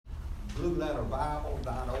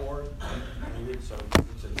blueletterbible.org, and it's a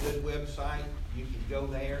good website. You can go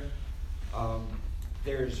there.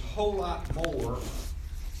 There's a whole lot more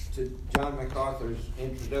to John MacArthur's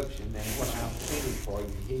introduction than what I've printed for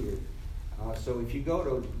you here. So if you go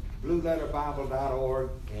to blueletterbible.org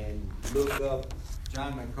and look up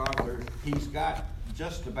John MacArthur, he's got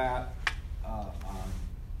just about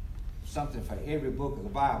something for every book of the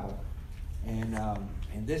Bible, and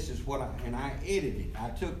this is what I edited.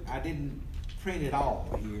 I didn't print it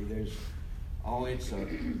all here. It's a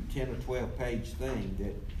 10 or 12 page thing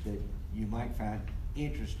that you might find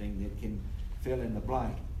interesting that can fill in the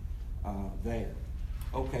blank there.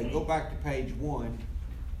 Okay, go back to page 1,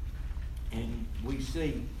 and we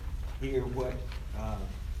see here what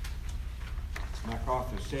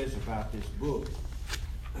MacArthur says about this book.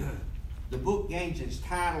 The book gains its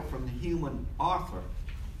title from the human author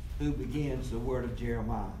who begins the word of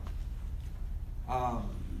Jeremiah.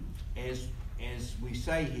 As we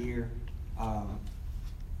say here,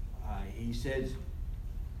 he says,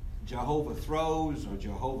 Jehovah throws, or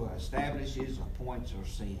Jehovah establishes, appoints, or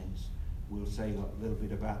sends. We'll say a little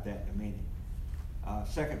bit about that in a minute.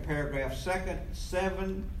 Second paragraph,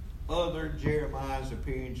 7 other Jeremiahs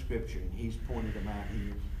appear in Scripture, and he's pointed them out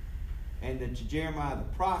here. And that Jeremiah the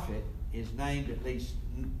prophet is named at least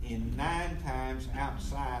in 9 times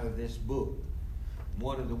outside of this book.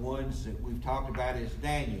 One of the ones that we've talked about is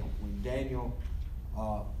Daniel. When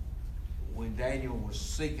Daniel was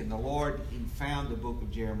seeking the Lord, he found the book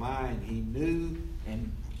of Jeremiah, and he knew,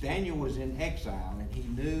 and Daniel was in exile, and he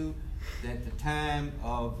knew that the time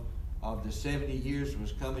of the 70 years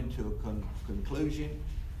was coming to a conclusion,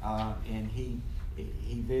 and he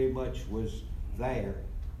very much was there.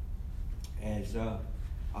 As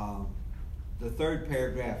the third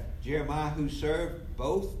paragraph, Jeremiah, who served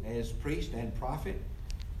both as priest and prophet,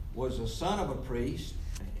 was a son of a priest,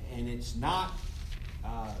 and it's not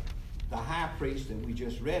the high priest that we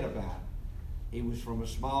just read about. He was from a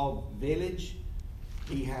small village.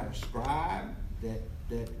 He had a scribe that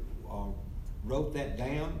wrote that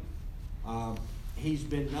down. He's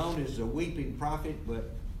been known as a weeping prophet,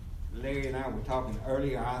 but Larry and I were talking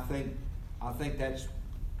earlier. I think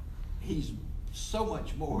he's so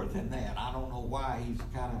much more than that. I don't know why he's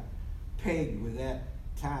kind of pegged with that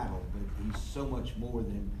title, but he's so much more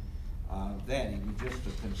than that. He was just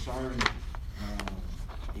a concern.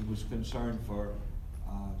 He was concerned for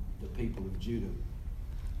the people of Judah.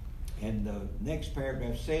 And the next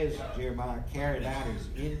paragraph says Jeremiah carried out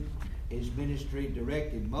his ministry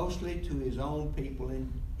directed mostly to his own people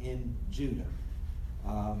in Judah,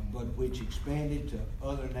 but which expanded to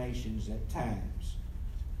other nations at times.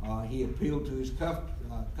 He appealed to his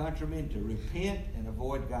countrymen to repent and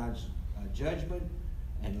avoid God's judgment.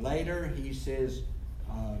 And later he says,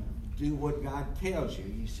 do what God tells you.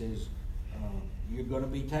 He says, you're going to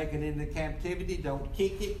be taken into captivity. Don't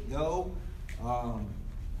kick it. Go.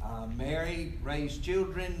 Marry, raise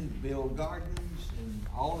children, build gardens, and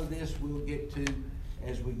all of this we'll get to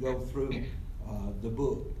as we go through the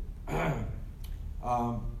book. The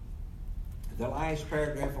last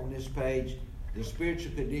paragraph on this page, the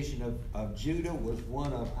spiritual condition of Judah was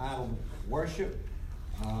one of idol worship,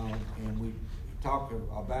 and we talked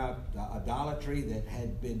about the idolatry that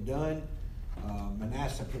had been done.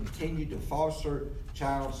 Manasseh continued to foster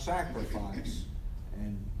child sacrifice,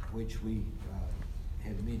 and which we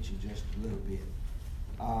have mentioned just a little bit.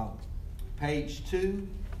 Page 2.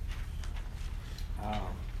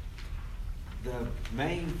 The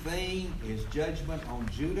main theme is judgment on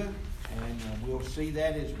Judah, and we'll see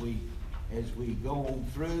that as we go on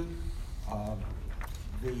through.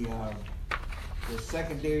 The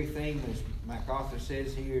secondary theme, as MacArthur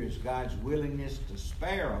says here, is God's willingness to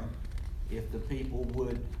spare them if the people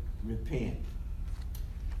would repent.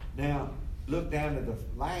 Now, look down to the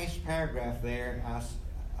last paragraph there.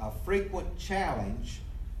 A frequent challenge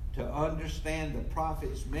to understand the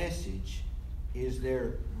prophet's message is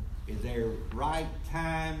their right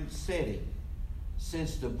time setting,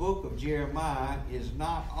 since the book of Jeremiah is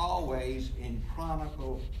not always in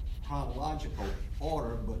chronological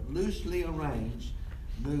order, but loosely arranged,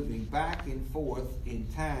 moving back and forth in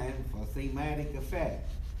time for thematic effect.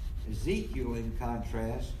 Ezekiel, in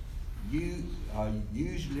contrast,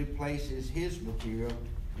 usually places his material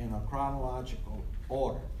in a chronological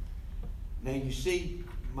order. Now you see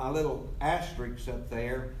my little asterisks up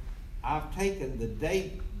there. I've taken the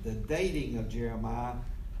dating of Jeremiah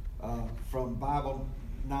from Bible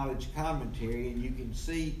Knowledge Commentary, and you can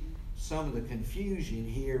see some of the confusion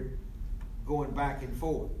here going back and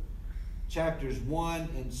forth. Chapters 1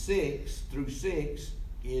 and 6 through 6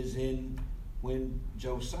 is in when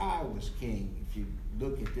Josiah was king. If you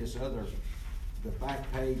look at this the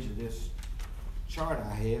back page of this chart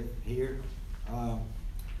I have here,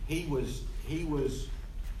 he was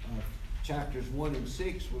chapters 1 and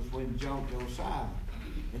 6 was when Josiah.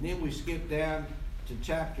 And then we skip down to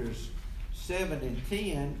chapters 7 and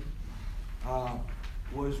 10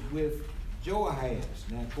 was with Joahaz.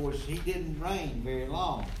 Now, of course, he didn't reign very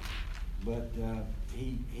long, but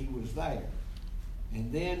he was there.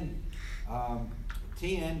 And then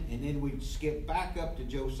 10, and then we skip back up to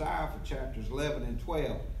Josiah for chapters 11 and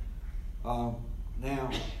 12. Now,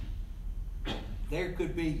 there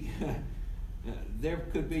could be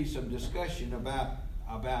some discussion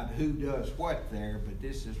about who does what there, but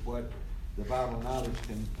this is what the Bible Knowledge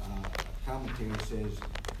Commentary says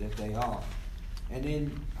that they are. And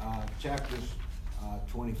then chapters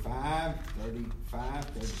 25, 35,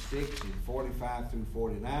 36, and 45 through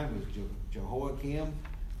 49 was Jehoiakim,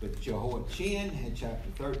 but Jehoiachin had chapter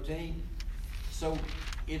 13. So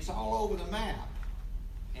it's all over the map.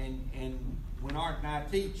 And when Art and I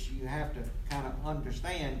teach, you have to kind of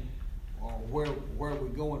understand where we're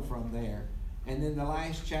going from there. And then the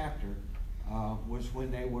last chapter was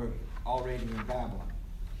when they were already in Babylon.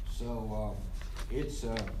 So it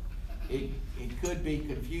could be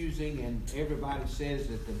confusing, and everybody says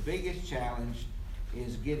that the biggest challenge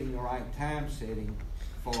is getting the right time setting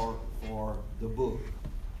for the book.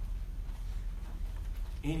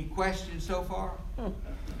 Any questions so far?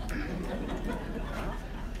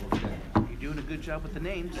 Okay. You're doing a good job with the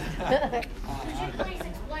names. Could you please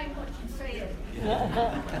explain what you said?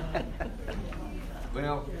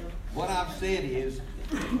 Well, what I've said is,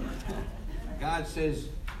 God says,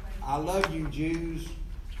 I love you Jews,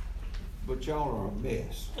 but y'all are a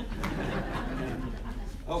mess.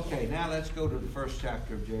 Okay, now let's go to the first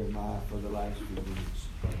chapter of Jeremiah for the last few minutes.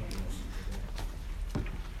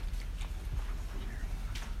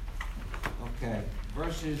 Okay,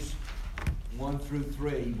 verses 1 through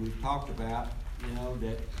 3, we've talked about,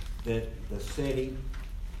 that the city,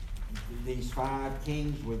 these 5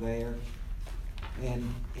 kings were there.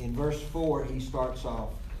 And in verse 4, he starts off,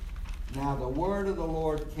 now the word of the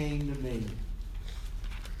Lord came to me,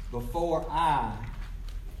 before I,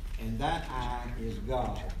 and that I is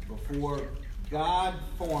God, before God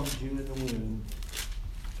formed you in the womb,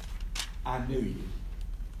 I knew you.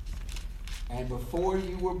 And before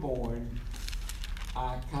you were born,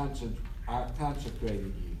 I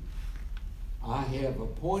consecrated you. I have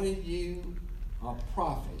appointed you a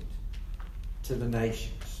prophet to the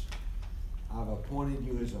nations. I've appointed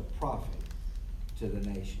you as a prophet to the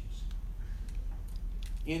nations.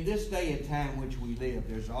 In this day and time which we live,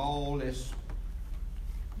 there's all this,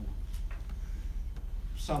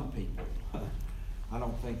 some people, I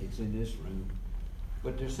don't think it's in this room,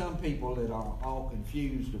 but there's some people that are all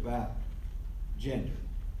confused about gender.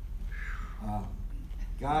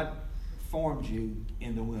 God formed you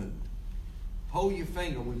in the womb. Hold your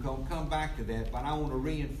finger. We're going to come back to that, but I want to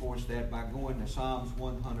reinforce that by going to Psalms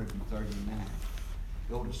 139.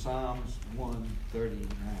 Go to Psalms 139.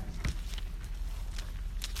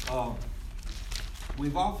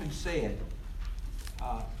 We've often said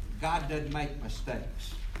God doesn't make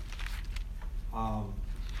mistakes.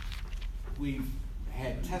 We've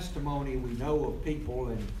had testimony. We know of people,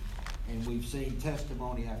 and we've seen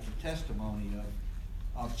testimony after testimony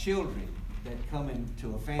of children that come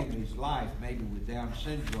into a family's life, maybe with Down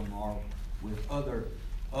syndrome or with other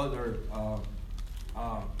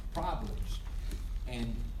problems.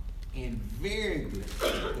 And invariably,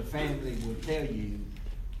 the family will tell you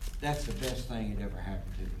that's the best thing that ever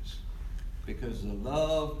happened to us. Because the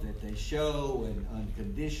love that they show and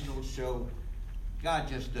unconditional show, God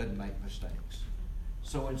just doesn't make mistakes.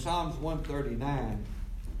 So in Psalms 139,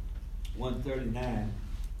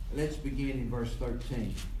 let's begin in verse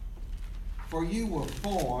 13. For you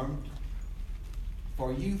formed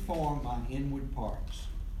my inward parts,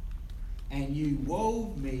 and you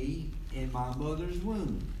wove me in my mother's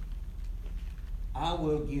womb. I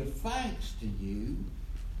will give thanks to you,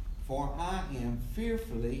 for I am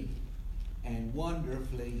fearfully and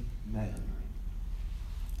wonderfully made.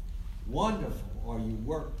 Wonderful are your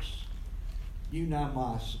works. You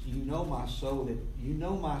know my soul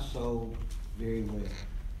very well.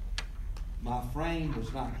 My frame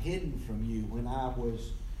was not hidden from you when I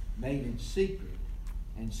was made in secret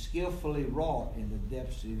and skillfully wrought in the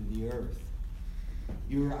depths of the earth.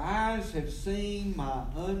 Your eyes have seen my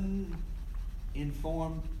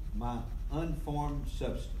unformed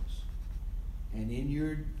substance, and in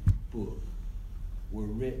your book were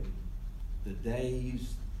written the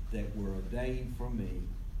days that were ordained for me,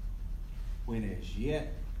 when as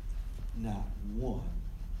yet not one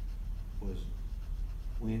was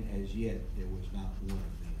when as yet there was not one of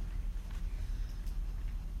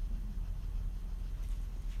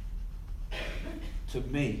them. To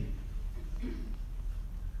me,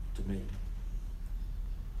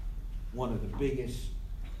 one of the biggest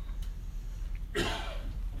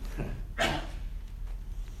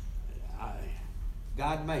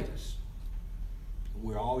God made us.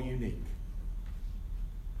 We're all unique.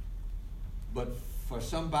 But for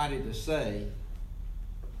somebody to say,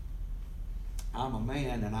 I'm a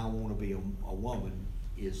man and I want to be a woman,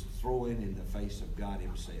 is throwing in the face of God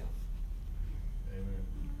himself. Amen.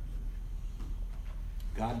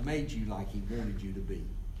 God made you like he wanted you to be.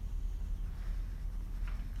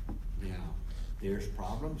 Now, there's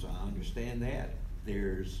problems, I understand that.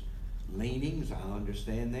 There's leanings, I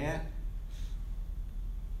understand that.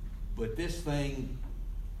 But this thing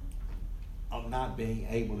of not being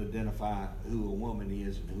able to identify who a woman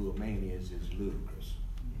is and who a man is ludicrous.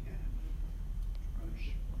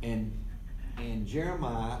 And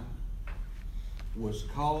Jeremiah was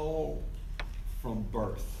called from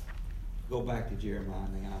birth. Go back to Jeremiah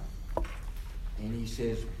now. And he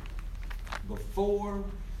says, before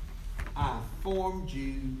I formed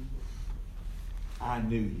you, I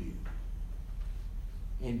knew you.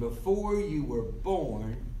 And before you were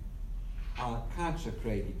born, I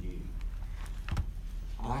consecrated you.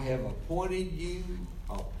 I have appointed you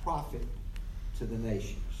a prophet to the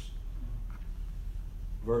nations.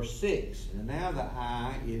 Verse 6, and now the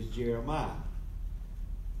I is Jeremiah.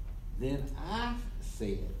 Then I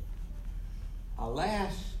said,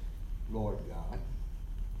 alas, Lord God,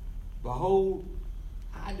 behold,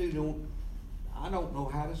 I don't know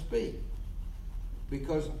how to speak,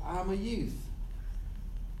 because I'm a youth.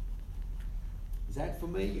 Is that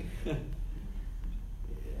familiar?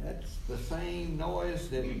 That's the same noise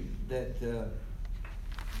that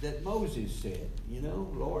Moses said. You know,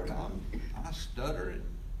 Lord, I stutter and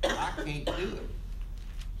I can't do it.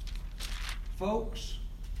 Folks,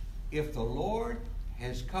 if the Lord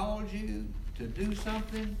has called you to do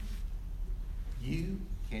something, you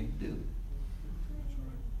can do it.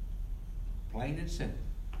 Plain and simple.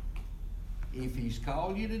 If he's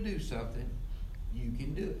called you to do something, you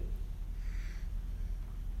can do it.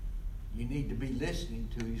 You need to be listening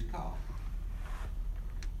to his call.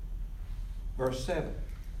 Verse 7.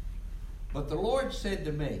 But the Lord said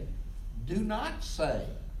to me, do not say,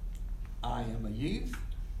 I am a youth,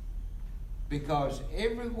 because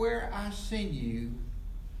everywhere I send you,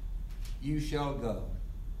 you shall go.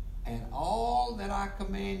 And all that I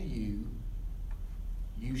command you,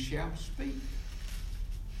 you shall speak.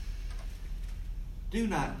 Do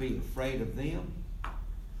not be afraid of them,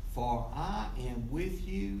 for I am with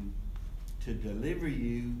you to deliver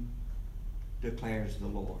you, declares the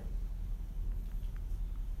Lord.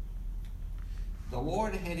 The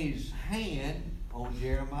Lord had his hand on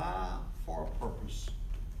Jeremiah for a purpose,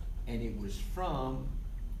 and it was from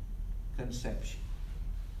conception.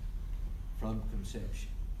 From conception.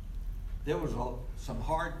 There was some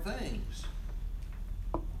hard things.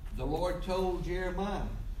 The Lord told Jeremiah,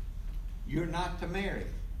 you're not to marry.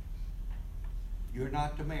 You're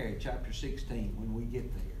not to marry. Chapter 16, when we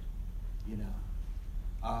get there. You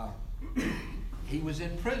know. He was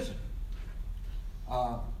in prison.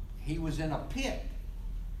 He was in a pit.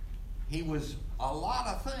 He was a lot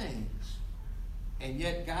of things. And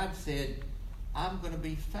yet God said, I'm going to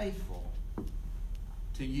be faithful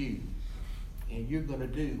to you. And you're going to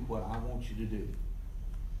do what I want you to do.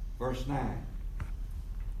 Verse 9.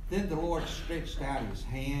 Then the Lord stretched out his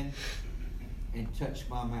hand and touched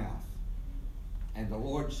my mouth. And the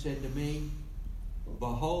Lord said to me,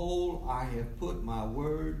 behold, I have put my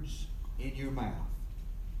words in your mouth.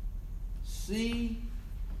 See,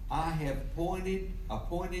 I have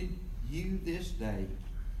appointed you this day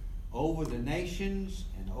over the nations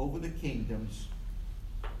and over the kingdoms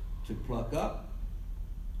to pluck up,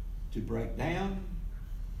 to break down,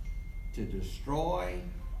 to destroy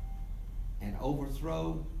and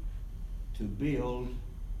overthrow, to build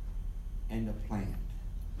and to plant.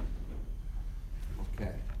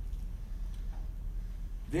 Okay.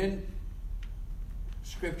 Then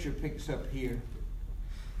Scripture picks up here,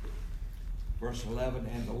 verse 11,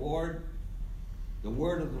 and the word of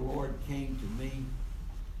the Lord came to me,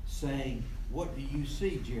 saying, what do you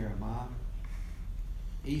see, Jeremiah?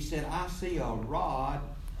 He said, I see a rod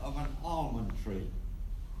of an almond tree.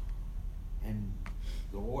 And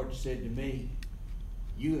the Lord said to me,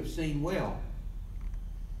 you have seen well,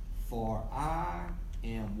 for I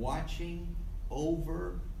am watching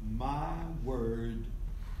over my word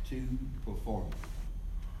to perform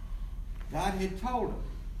it. God had told him.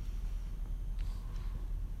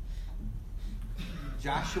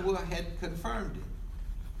 Joshua had confirmed it.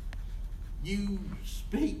 you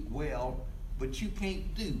speak well, but you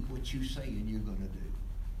can't do what you saying you're going to do.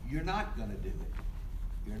 You're not going to do it.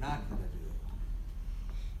 You're not going to do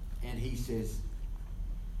it. And he says,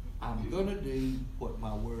 I'm going to do what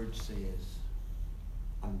my word says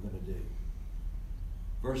I'm going to do.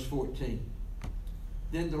 Verse 14.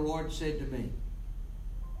 Then the Lord said to me,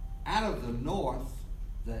 out of the north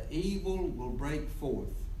the evil will break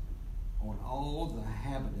forth on all the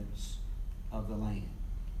inhabitants of the land.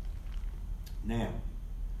 Now,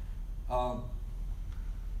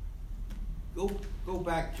 go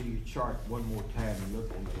back to your chart one more time and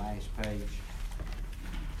look on the last page.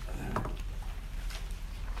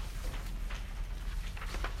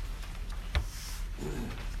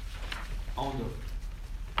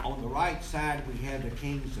 On the right side, we have the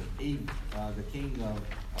kings of the king of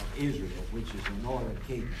Israel, which is the northern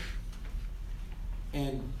kingdom,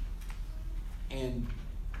 and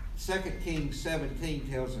 2 Kings 17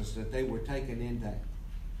 tells us that they were taken into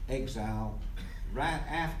exile right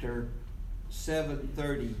after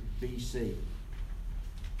 730 BC.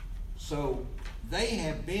 So they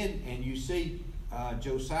have been, and you see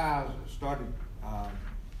Josiah started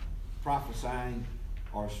prophesying,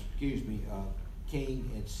 king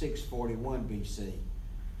at 641 BC.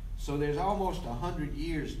 So there's almost 100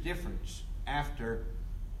 years difference after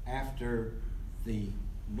the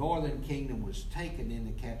northern kingdom was taken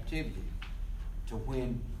into captivity to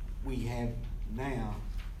when we have now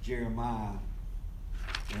Jeremiah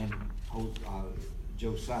and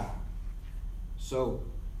Josiah. So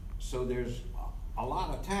there's a lot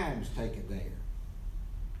of times taken there.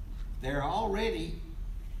 There already,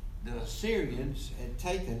 the Assyrians had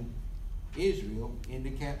taken Israel into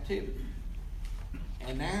captivity.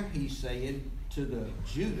 And now he's saying to the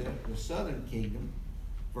Judah, the southern kingdom,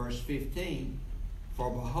 verse 15, for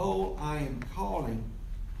behold, I am calling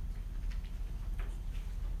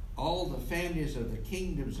all the families of the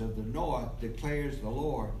kingdoms of the north, declares the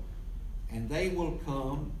Lord, and they will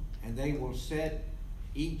come, and they will set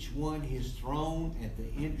each one his throne at the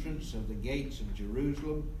entrance of the gates of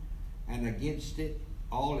Jerusalem, and against it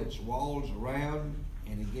all its walls around,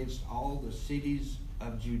 and against all the cities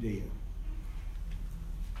of Judea.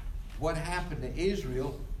 What happened to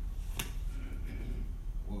Israel?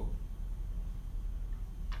 Whoa.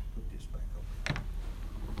 Put this back up.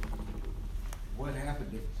 What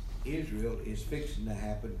happened to Israel is fixing to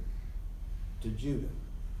happen to Judah.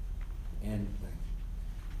 And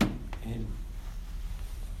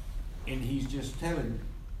he's just telling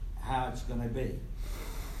how it's going to be.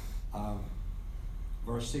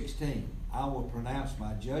 Verse 16, I will pronounce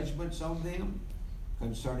my judgments on them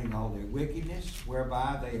concerning all their wickedness,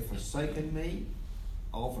 whereby they have forsaken me,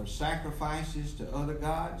 offer sacrifices to other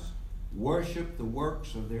gods, worship the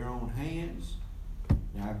works of their own hands.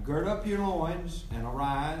 Now gird up your loins and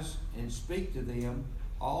arise and speak to them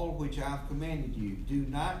all which I have commanded you. Do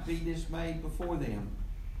not be dismayed before them,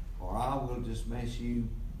 or I will dismay you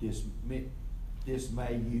before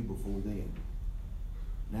them.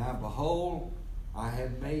 Now behold, I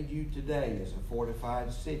have made you today as a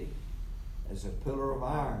fortified city, as a pillar of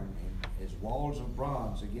iron, and as walls of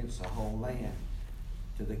bronze against the whole land,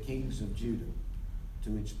 to the kings of Judah,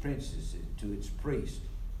 to its princes, to its priests,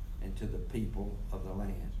 and to the people of the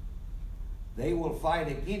land. They will fight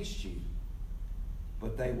against you,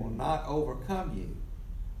 but they will not overcome you,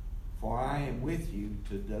 for I am with you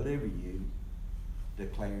to deliver you,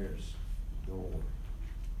 declares the Lord.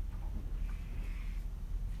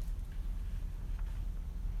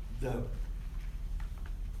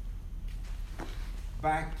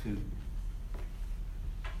 Back to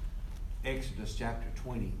Exodus chapter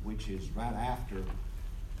 20, which is right after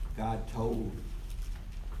God told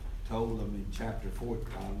them in chapter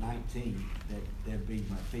 19 that they'd be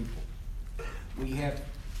my people. We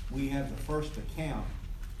have the first account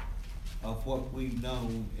of what we've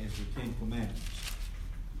known as the Ten Commandments.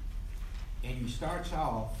 And he starts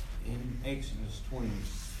off in Exodus 20,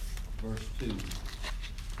 verse 2.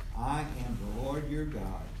 I am the Lord your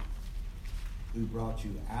God, who brought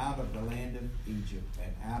you out of the land of Egypt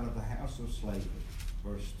and out of the house of slavery.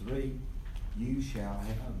 Verse 3, you shall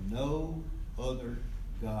have no other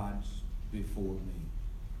gods before me.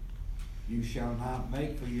 You shall not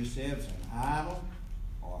make for yourselves an idol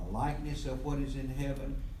or a likeness of what is in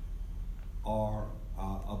heaven or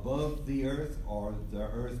above the earth, or the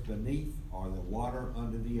earth beneath, or the water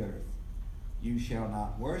under the earth. You shall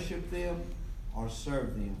not worship them or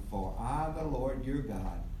serve them, for I, the Lord your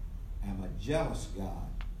God, am a jealous God,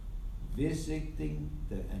 visiting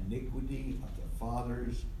the iniquity of the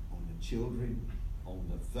fathers on the children, on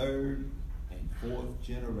the third and fourth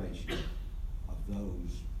generation of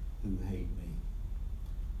those who hate me.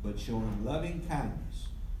 but showing loving kindness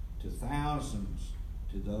to thousands,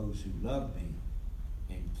 to those who love me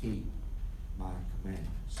and keep my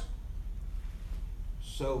commandments.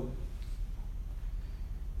 So,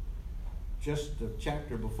 just the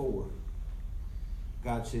chapter before,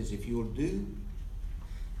 God says, if you'll do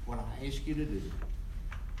what I ask you to do,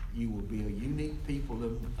 you will be a unique people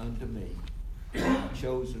unto me, a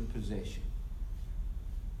chosen possession.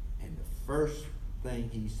 And the first thing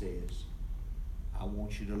he says, I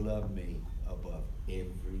want you to love me above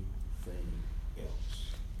everything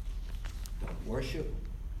else. Don't worship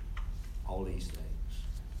all these things.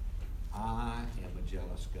 I am a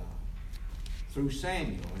jealous God. Through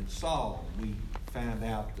Samuel and Saul, we found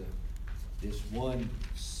out this one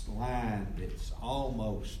line that's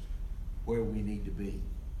almost where we need to be.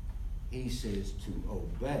 He says to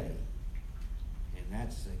obey, and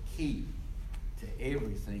that's the key to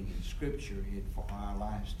everything in Scripture and for our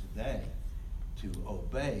lives today. To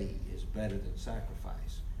obey is better than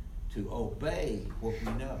sacrifice. To obey what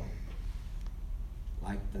we know.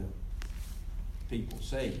 Like the people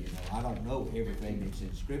say, I don't know everything that's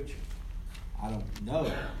in Scripture. I don't know.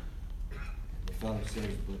 And the fellow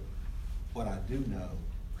says, but what I do know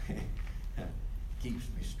keeps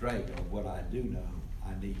me straight, or what I do know,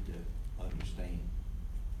 I need to understand.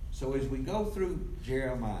 So as we go through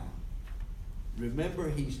Jeremiah, remember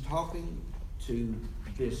he's talking to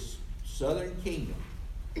this southern kingdom,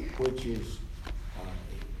 which is,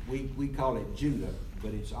 we call it Judah,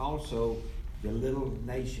 but it's also the little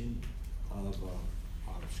nation of,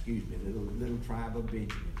 little tribe of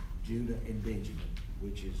Benjamin, Judah and Benjamin,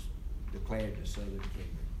 which is declared the southern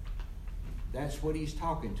kingdom. That's what he's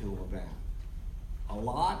talking to them about. A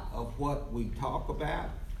lot of what we talk about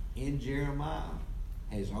in Jeremiah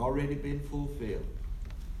has already been fulfilled.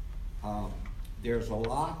 There's a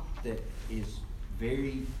lot that is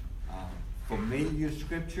very familiar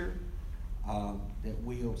Scripture that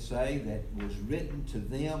we'll say that was written to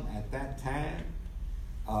them at that time.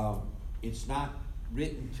 It's not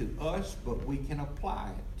written to us, but we can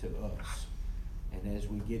apply it to us. And as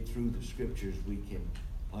we get through the Scriptures, we can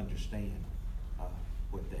understand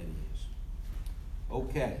what that is.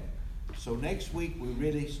 Okay, so next week we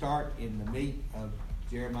really start in the meat of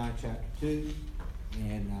Jeremiah chapter 2.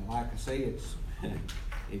 And like I say,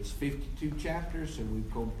 it's 52 chapters, so we're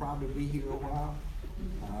going to probably be here a while.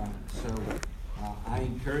 So I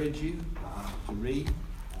encourage you to read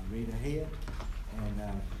ahead,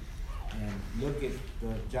 and look at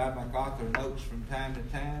the John MacArthur notes from time to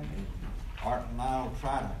time. And Art and I will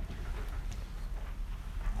try to,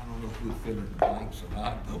 I don't know if we'll fill in the blanks or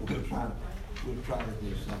not, but we'll try to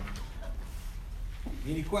do something.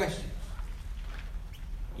 Any questions?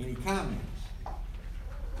 Any comments?